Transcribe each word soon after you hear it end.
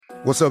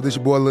What's up, this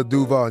your boy Lil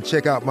Duval, and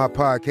check out my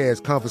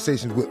podcast,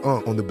 Conversations with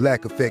Unc, on the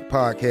Black Effect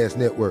Podcast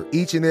Network.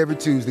 Each and every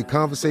Tuesday,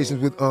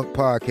 Conversations with Unc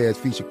podcast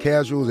feature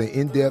casuals and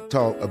in-depth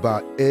talk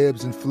about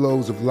ebbs and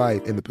flows of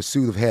life and the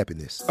pursuit of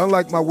happiness.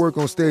 Unlike my work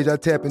on stage, I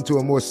tap into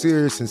a more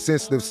serious and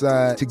sensitive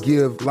side to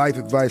give life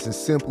advice and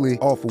simply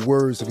offer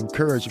words of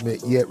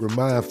encouragement, yet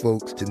remind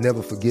folks to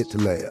never forget to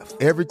laugh.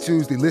 Every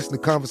Tuesday, listen to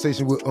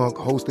Conversations with Unc,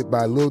 hosted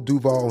by Lil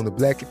Duval on the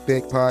Black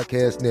Effect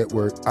Podcast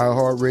Network,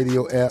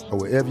 iHeartRadio app, or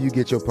wherever you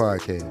get your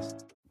podcasts.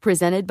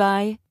 Presented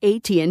by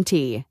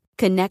AT&T.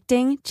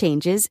 Connecting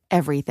changes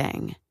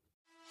everything.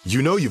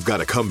 You know you've got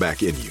a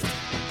comeback in you.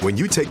 When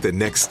you take the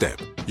next step,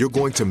 you're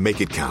going to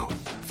make it count.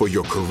 For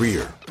your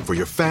career, for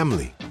your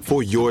family,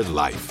 for your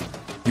life.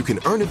 You can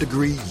earn a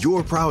degree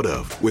you're proud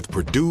of with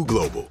Purdue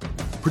Global.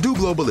 Purdue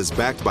Global is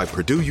backed by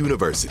Purdue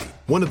University,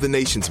 one of the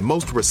nation's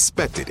most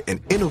respected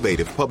and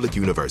innovative public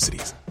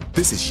universities.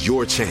 This is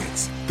your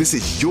chance. This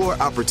is your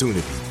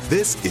opportunity.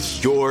 This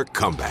is your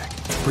comeback.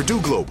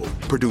 Purdue Global,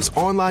 Purdue's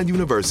online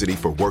university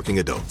for working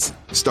adults.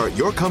 Start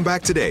your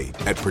comeback today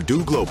at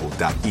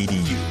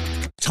purdueglobal.edu.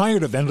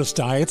 Tired of endless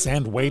diets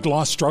and weight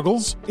loss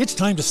struggles? It's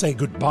time to say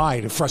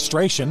goodbye to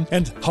frustration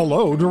and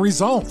hello to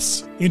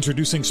results.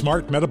 Introducing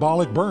Smart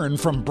Metabolic Burn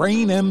from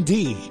Brain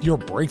MD, your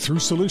breakthrough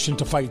solution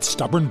to fight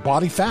stubborn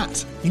body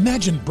fat.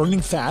 Imagine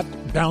burning fat,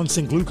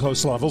 balancing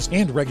glucose levels,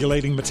 and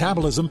regulating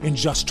metabolism in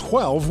just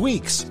 12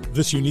 weeks.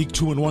 This unique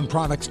 2-in-1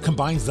 product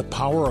combines the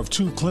power of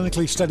 2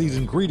 clinically studied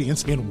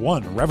ingredients in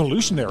one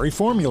revolutionary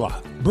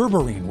formula.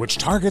 Berberine, which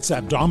targets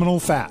abdominal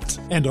fat,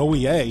 and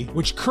OEA,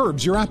 which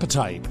curbs your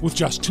appetite. With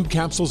just 2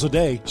 capsules a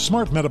day,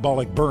 Smart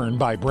Metabolic Burn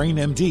by Brain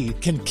MD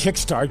can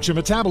kickstart your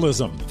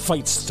metabolism,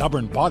 fight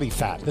stubborn body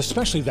fat,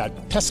 especially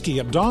that pesky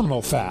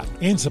abdominal fat,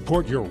 and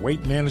support your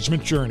weight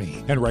management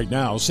journey. And right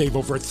now, save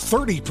over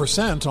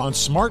 30% on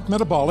Smart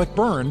Metabolic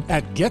Burn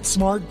at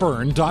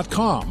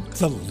GetSmartBurn.com.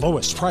 The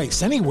lowest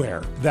price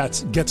anywhere.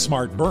 That's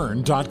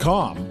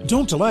GetSmartBurn.com.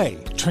 Don't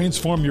delay.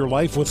 Transform your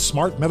life with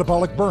Smart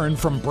Metabolic Burn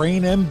from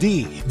Brain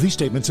MD. These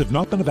statements have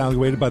not been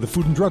evaluated by the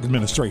Food and Drug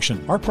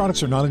Administration. Our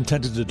products are not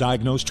intended to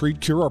diagnose, treat,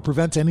 cure, or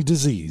prevent any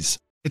disease.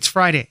 It's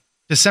Friday,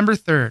 December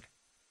 3rd.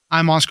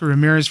 I'm Oscar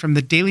Ramirez from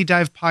the Daily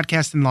Dive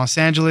podcast in Los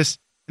Angeles,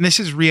 and this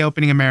is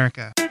Reopening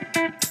America.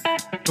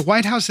 The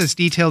White House has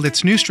detailed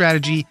its new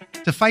strategy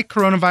to fight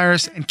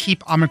coronavirus and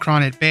keep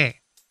Omicron at bay.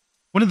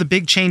 One of the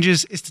big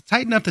changes is to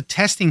tighten up the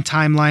testing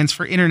timelines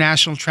for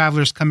international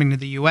travelers coming to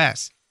the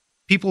U.S.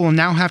 People will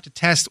now have to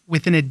test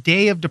within a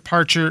day of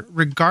departure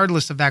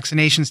regardless of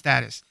vaccination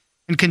status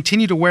and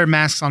continue to wear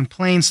masks on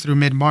planes through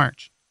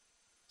mid-March.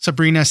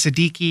 Sabrina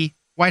Siddiqui,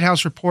 White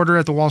House reporter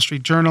at the Wall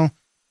Street Journal,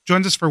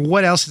 joins us for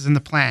what else is in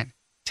the plan: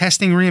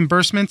 testing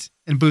reimbursement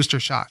and booster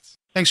shots.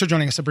 Thanks for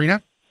joining us,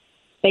 Sabrina.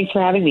 Thanks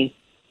for having me.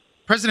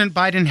 President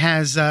Biden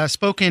has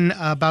spoken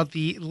about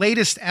the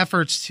latest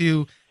efforts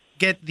to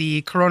get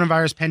the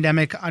coronavirus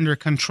pandemic under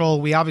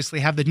control. We obviously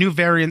have the new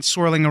variant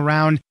swirling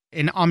around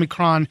in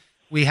Omicron.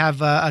 We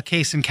have a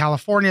case in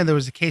California. There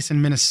was a case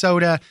in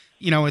Minnesota.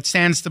 You know, it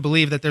stands to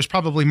believe that there's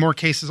probably more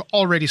cases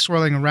already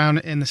swirling around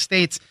in the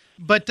States.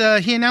 But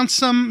he announced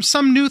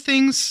some new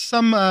things,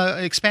 some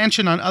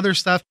expansion on other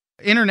stuff.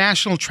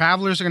 International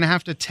travelers are going to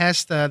have to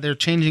test. They're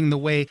changing the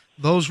way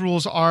those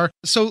rules are.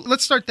 So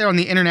let's start there on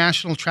the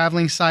international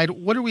traveling side.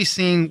 What are we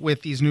seeing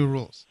with these new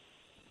rules?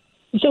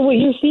 So what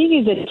you're seeing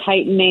is a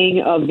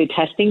tightening of the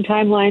testing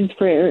timelines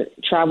for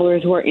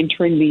travelers who are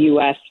entering the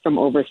U.S. from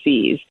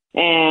overseas.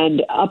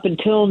 And up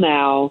until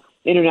now,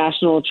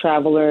 international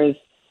travelers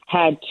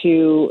had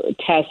to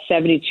test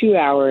 72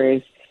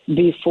 hours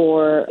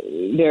before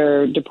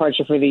their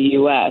departure for the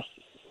U.S.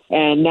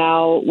 And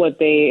now what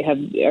they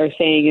are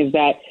saying is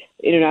that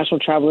international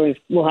travelers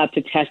will have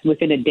to test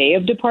within a day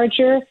of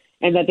departure,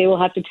 and that they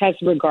will have to test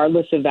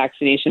regardless of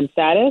vaccination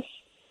status.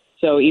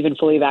 So even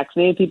fully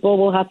vaccinated people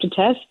will have to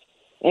test.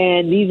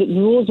 And these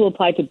rules will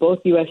apply to both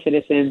U.S.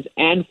 citizens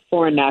and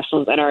foreign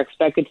nationals and are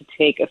expected to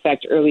take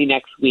effect early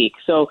next week.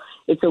 So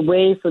it's a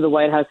way for the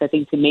White House, I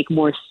think, to make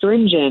more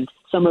stringent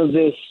some of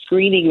the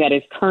screening that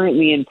is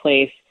currently in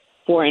place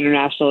for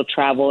international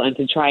travel and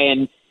to try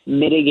and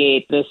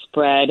mitigate the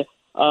spread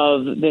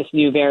of this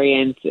new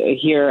variant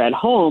here at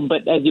home.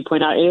 But as you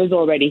point out, it is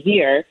already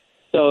here.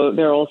 So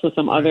there are also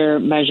some other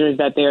measures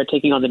that they are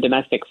taking on the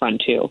domestic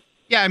front, too.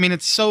 Yeah, I mean,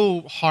 it's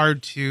so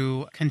hard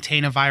to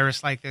contain a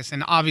virus like this.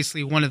 And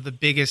obviously, one of the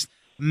biggest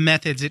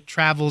methods it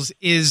travels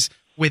is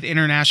with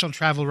international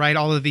travel, right?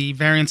 All of the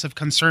variants of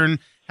concern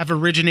have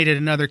originated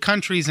in other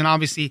countries. And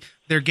obviously,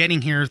 they're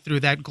getting here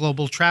through that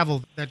global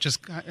travel that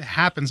just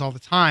happens all the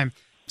time.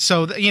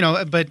 So, you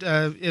know, but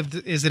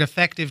is it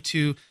effective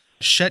to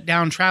shut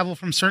down travel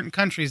from certain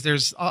countries?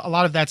 There's a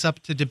lot of that's up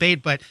to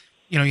debate. But,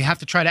 you know, you have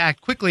to try to act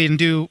quickly and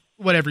do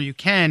whatever you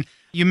can.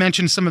 You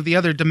mentioned some of the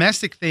other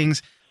domestic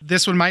things.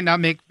 This one might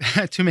not make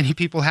too many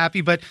people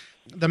happy, but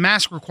the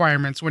mask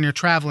requirements when you're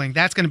traveling,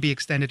 that's going to be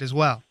extended as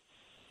well.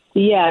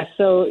 Yeah,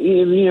 so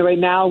right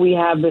now we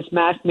have this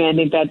mask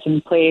mandate that's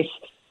in place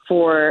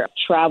for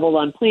travel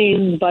on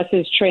planes,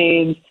 buses,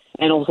 trains,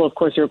 And also, of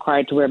course, you're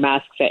required to wear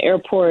masks at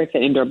airports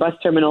and indoor bus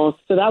terminals.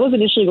 So that was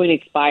initially going to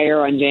expire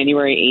on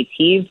January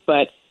 18th,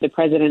 but the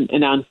president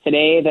announced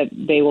today that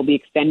they will be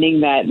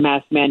extending that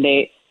mask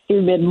mandate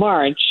through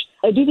mid-March.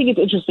 I do think it's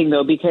interesting,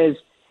 though, because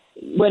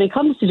when it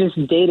comes to just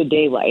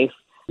day-to-day life,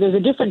 there's a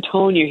different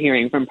tone you're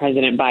hearing from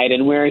President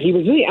Biden, where he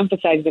was really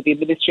emphasizing that the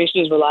administration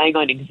is relying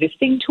on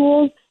existing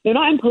tools. They're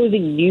not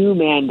imposing new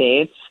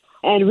mandates.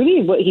 And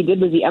really what he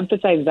did was he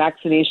emphasized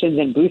vaccinations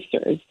and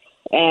boosters.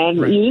 And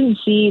You didn't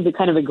see the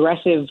kind of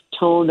aggressive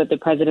tone that the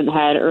president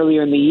had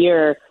earlier in the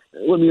year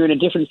when we were in a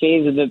different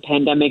phase of the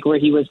pandemic, where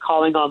he was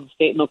calling on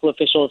state and local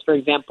officials, for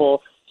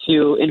example,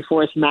 to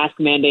enforce mask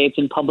mandates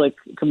in public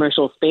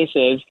commercial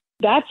spaces.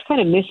 That's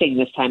kind of missing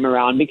this time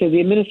around because the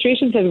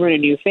administration says we're in a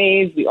new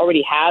phase. We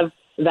already have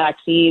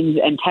vaccines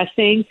and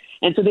testing.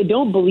 And so they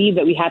don't believe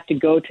that we have to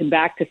go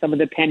back to some of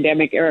the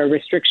pandemic era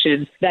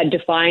restrictions that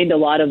defined a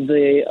lot of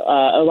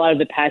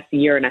the past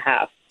year and a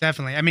half.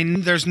 Definitely. I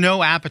mean, there's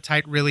no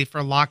appetite really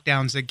for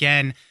lockdowns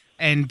again.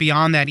 And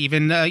beyond that,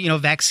 even,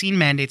 vaccine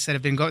mandates that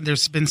have been going,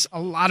 there's been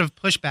a lot of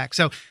pushback.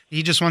 So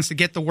he just wants to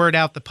get the word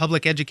out. The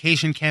public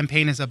education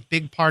campaign is a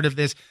big part of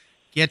this.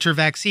 Get your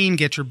vaccine,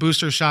 get your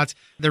booster shots.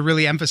 They're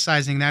really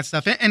emphasizing that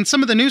stuff. And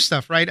some of the new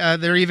stuff, right?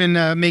 They're even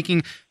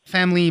making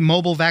family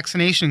mobile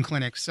vaccination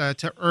clinics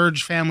to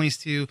urge families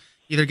to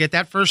either get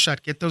that first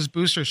shot, get those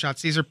booster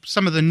shots. These are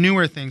some of the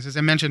newer things. As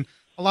I mentioned,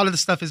 a lot of the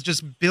stuff is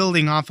just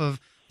building off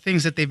of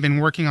things that they've been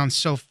working on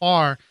so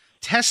far.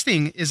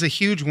 Testing is a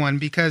huge one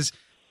because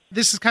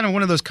this is kind of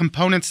one of those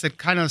components that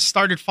kind of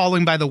started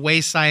falling by the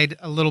wayside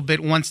a little bit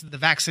once the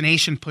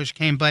vaccination push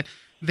came. But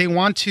they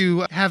want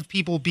to have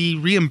people be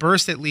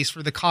reimbursed at least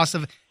for the cost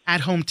of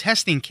at-home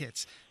testing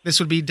kits. This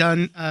would be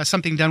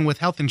something done with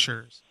health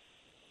insurers.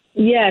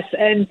 Yes,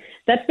 and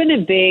that's been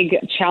a big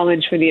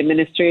challenge for the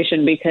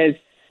administration because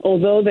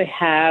although they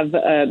have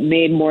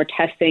made more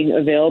testing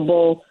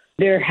available,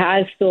 there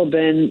has still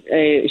been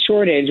a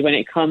shortage when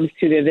it comes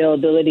to the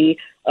availability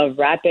of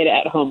rapid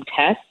at-home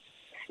tests.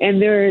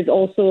 And there is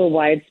also a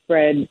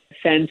widespread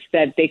sense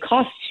that they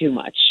cost too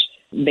much.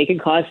 They can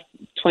cost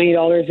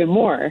 $20 or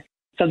more.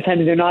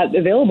 Sometimes they're not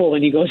available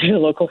when you go to the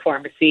local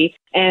pharmacy.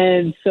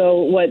 And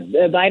so what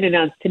Biden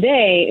announced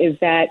today is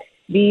that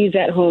these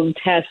at-home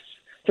tests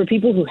for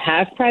people who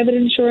have private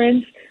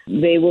insurance,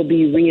 they will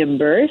be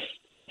reimbursed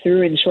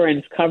through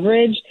insurance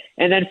coverage.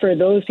 And then for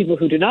those people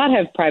who do not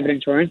have private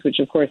insurance, which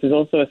of course is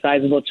also a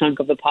sizable chunk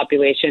of the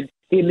population,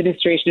 the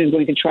administration is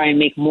going to try and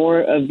make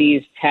more of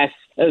these tests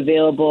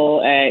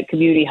available at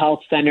community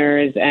health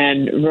centers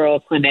and rural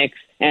clinics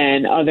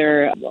and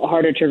other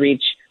harder to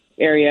reach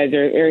areas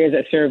or areas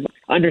that serve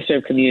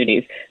underserved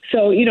communities.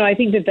 So, I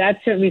think that that's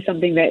certainly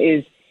something that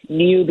is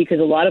new because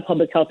a lot of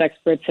public health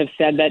experts have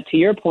said that, to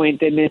your point,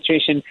 the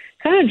administration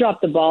kind of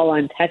dropped the ball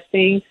on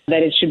testing,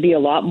 that it should be a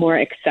lot more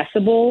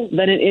accessible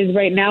than it is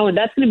right now. And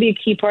that's going to be a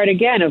key part,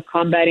 again, of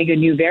combating a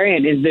new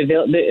variant is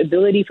the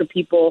ability for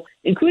people,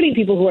 including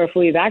people who are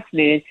fully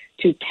vaccinated,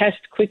 to test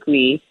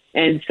quickly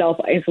and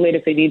self-isolate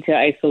if they need to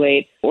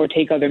isolate or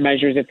take other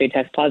measures if they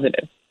test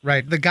positive.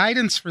 Right. The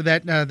guidance for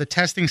that, the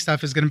testing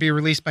stuff is going to be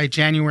released by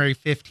January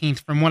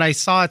 15th. From what I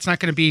saw, it's not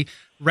going to be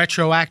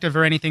retroactive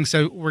or anything.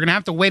 So we're going to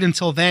have to wait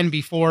until then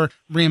before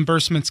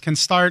reimbursements can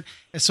start.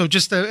 So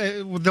just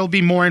there'll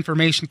be more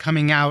information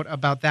coming out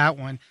about that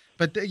one.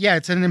 But yeah,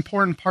 it's an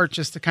important part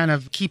just to kind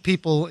of keep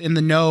people in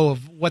the know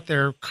of what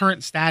their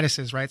current status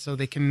is, right? So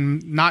they can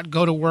not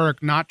go to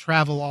work, not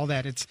travel, all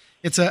that.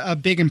 It's a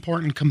big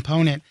important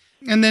component.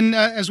 And then,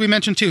 as we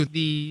mentioned too,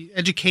 the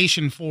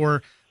education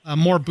for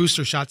more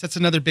booster shots. That's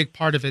another big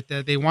part of it.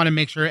 That they want to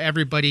make sure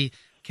everybody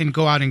can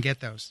go out and get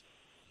those.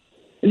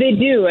 They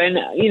do. And,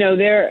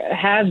 there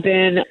have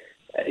been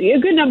a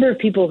good number of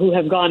people who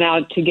have gone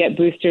out to get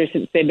boosters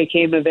since they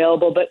became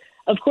available. But,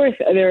 of course,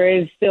 there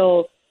is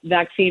still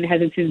vaccine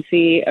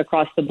hesitancy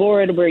across the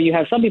board where you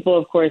have some people,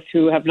 of course,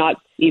 who have not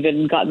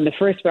even gotten the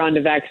first round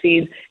of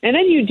vaccines. And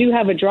then you do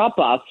have a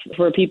drop-off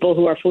for people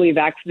who are fully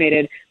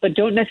vaccinated but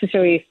don't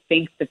necessarily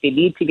think that they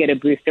need to get a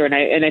booster. And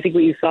I think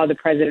what you saw the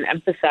president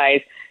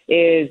emphasize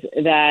is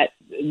that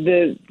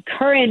the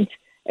current,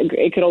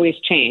 it could always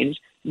change,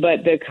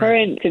 but the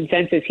current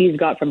consensus he's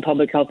got from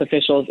public health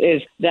officials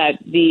is that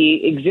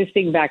the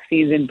existing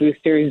vaccines and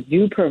boosters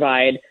do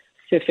provide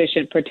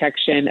sufficient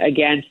protection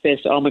against this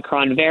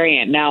Omicron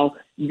variant. Now,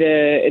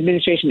 the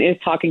administration is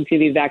talking to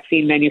these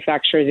vaccine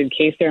manufacturers in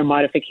case there are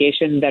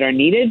modifications that are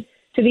needed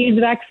to these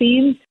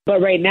vaccines.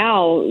 But right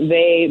now,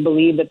 they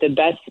believe that the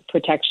best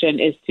protection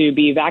is to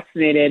be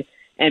vaccinated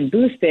and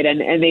boosted.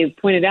 And they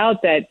pointed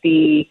out that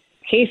the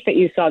case that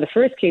you saw, the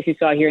first case you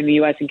saw here in the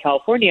U.S. in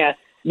California,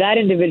 that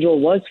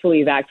individual was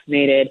fully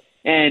vaccinated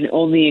and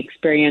only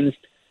experienced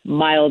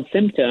mild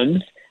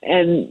symptoms.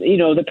 And,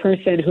 the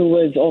person who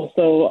was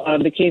also,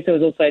 the case that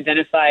was also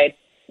identified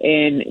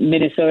in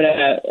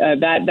Minnesota,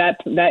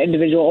 that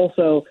individual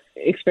also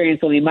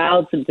experienced only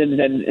mild symptoms.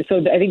 And so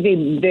I think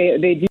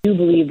they do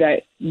believe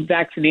that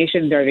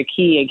vaccinations are the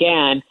key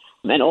again,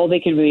 and all they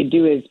can really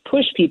do is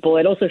push people.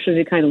 It also shows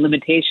the kind of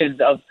limitations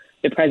of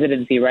the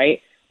presidency, right?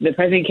 The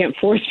president can't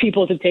force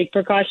people to take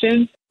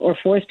precautions or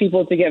force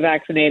people to get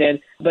vaccinated,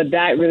 but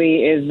that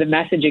really is the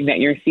messaging that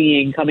you're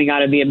seeing coming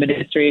out of the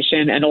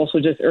administration, and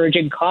also just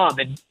urging calm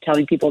and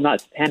telling people not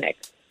to panic.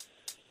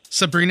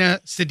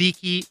 Sabrina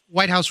Siddiqui,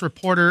 White House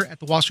reporter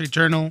at the Wall Street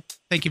Journal,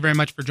 thank you very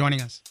much for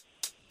joining us.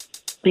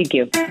 Thank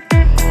you.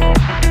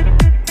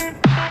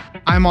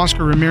 I'm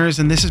Oscar Ramirez,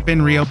 and this has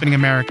been Reopening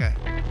America.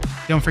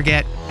 Don't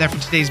forget that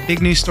for today's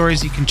big news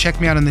stories, you can check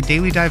me out on the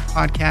Daily Dive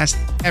podcast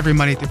every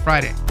Monday through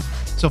Friday.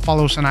 So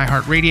follow us on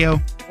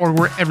iHeartRadio or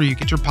wherever you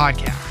get your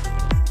podcasts.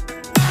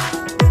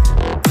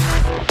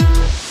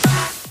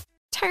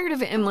 Tired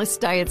of endless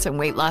diets and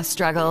weight loss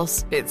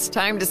struggles? It's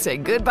time to say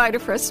goodbye to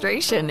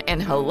frustration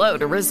and hello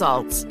to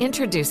results.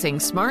 Introducing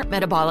Smart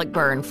Metabolic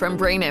Burn from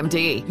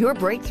BrainMD, your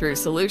breakthrough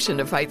solution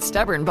to fight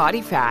stubborn body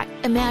fat.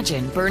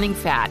 Imagine burning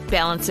fat,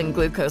 balancing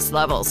glucose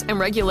levels, and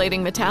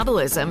regulating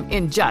metabolism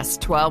in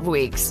just 12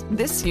 weeks.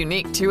 This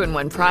unique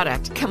 2-in-1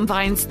 product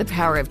combines the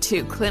power of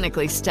 2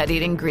 clinically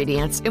studied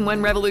ingredients in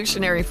one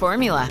revolutionary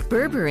formula.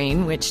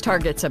 Berberine, which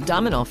targets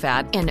abdominal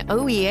fat, and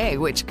OEA,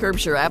 which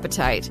curbs your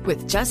appetite.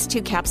 With just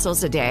 2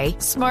 capsules a day,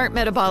 Smart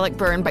Metabolic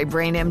Burn by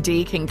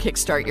BrainMD can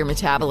kickstart your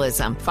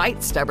metabolism,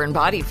 fight stubborn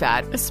body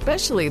fat,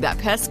 especially that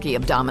pesky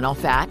abdominal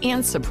fat,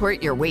 and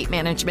support your weight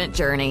management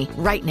journey.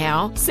 Right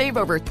now, save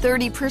over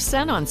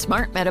 30% on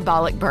Smart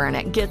Metabolic Burn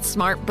at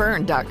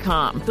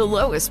GetSmartBurn.com. The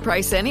lowest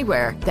price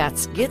anywhere.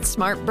 That's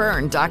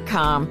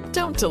GetSmartBurn.com.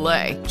 Don't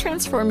delay.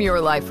 Transform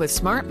your life with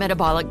Smart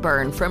Metabolic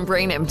Burn from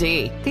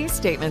BrainMD. These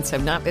statements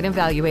have not been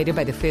evaluated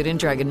by the Food and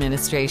Drug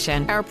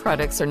Administration. Our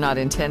products are not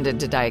intended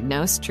to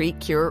diagnose, treat,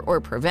 cure, or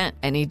prevent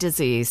any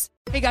disease.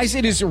 Hey guys,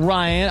 it is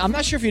Ryan. I'm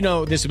not sure if you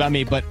know this about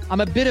me, but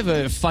I'm a bit of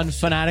a fun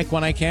fanatic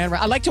when I can.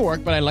 I like to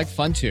work, but I like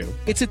fun too.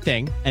 It's a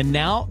thing. And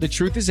now the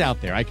truth is out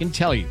there. I can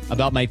tell you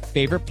about my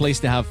favorite place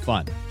to have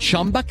fun.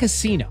 Chumba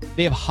Casino.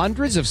 They have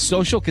hundreds of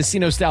social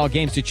casino style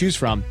games to choose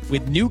from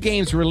with new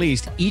games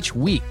released each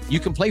week.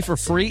 You can play for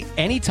free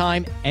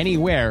anytime,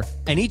 anywhere.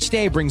 And each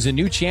day brings a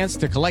new chance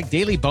to collect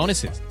daily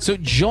bonuses. So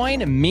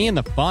join me in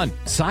the fun.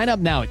 Sign up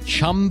now at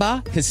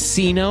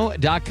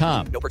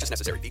ChumbaCasino.com. No purchase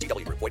necessary.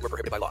 VGW. Void where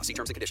prohibited by law. See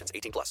terms and conditions.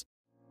 18+.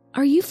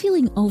 Are you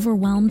feeling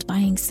overwhelmed by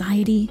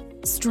anxiety,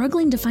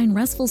 struggling to find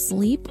restful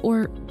sleep,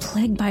 or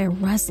plagued by a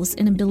restless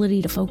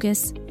inability to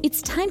focus?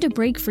 It's time to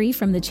break free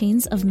from the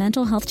chains of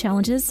mental health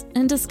challenges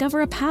and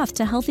discover a path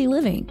to healthy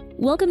living.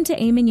 Welcome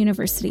to Amen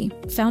University,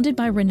 founded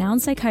by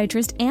renowned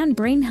psychiatrist and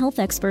brain health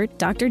expert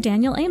Dr.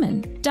 Daniel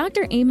Amen.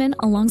 Dr. Amen,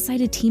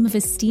 alongside a team of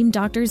esteemed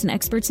doctors and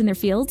experts in their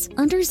fields,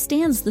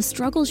 understands the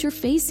struggles you're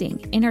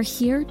facing and are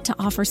here to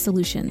offer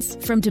solutions.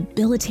 From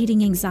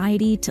debilitating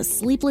anxiety to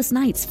sleepless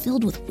nights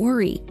filled with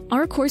worry,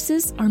 our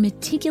courses are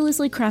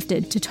meticulously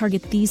crafted to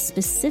target these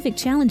specific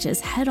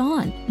challenges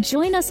head-on.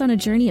 Join us on a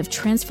journey of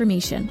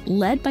transformation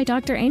led by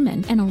Dr.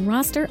 Amen and a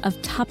roster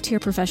of top-tier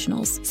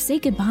professionals. Say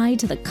goodbye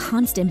to the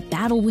constant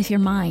battle with your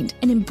mind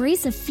and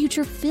embrace a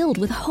future filled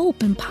with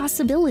hope and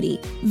possibility.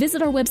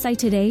 Visit our website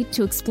today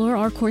to explore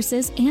our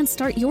courses and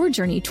start your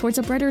journey towards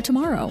a brighter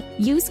tomorrow.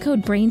 Use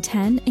code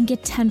BRAIN10 and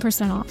get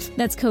 10% off.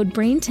 That's code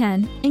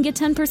BRAIN10 and get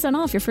 10%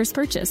 off your first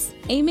purchase.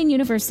 Amen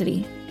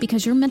University,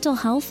 because your mental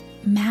health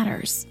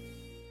matters.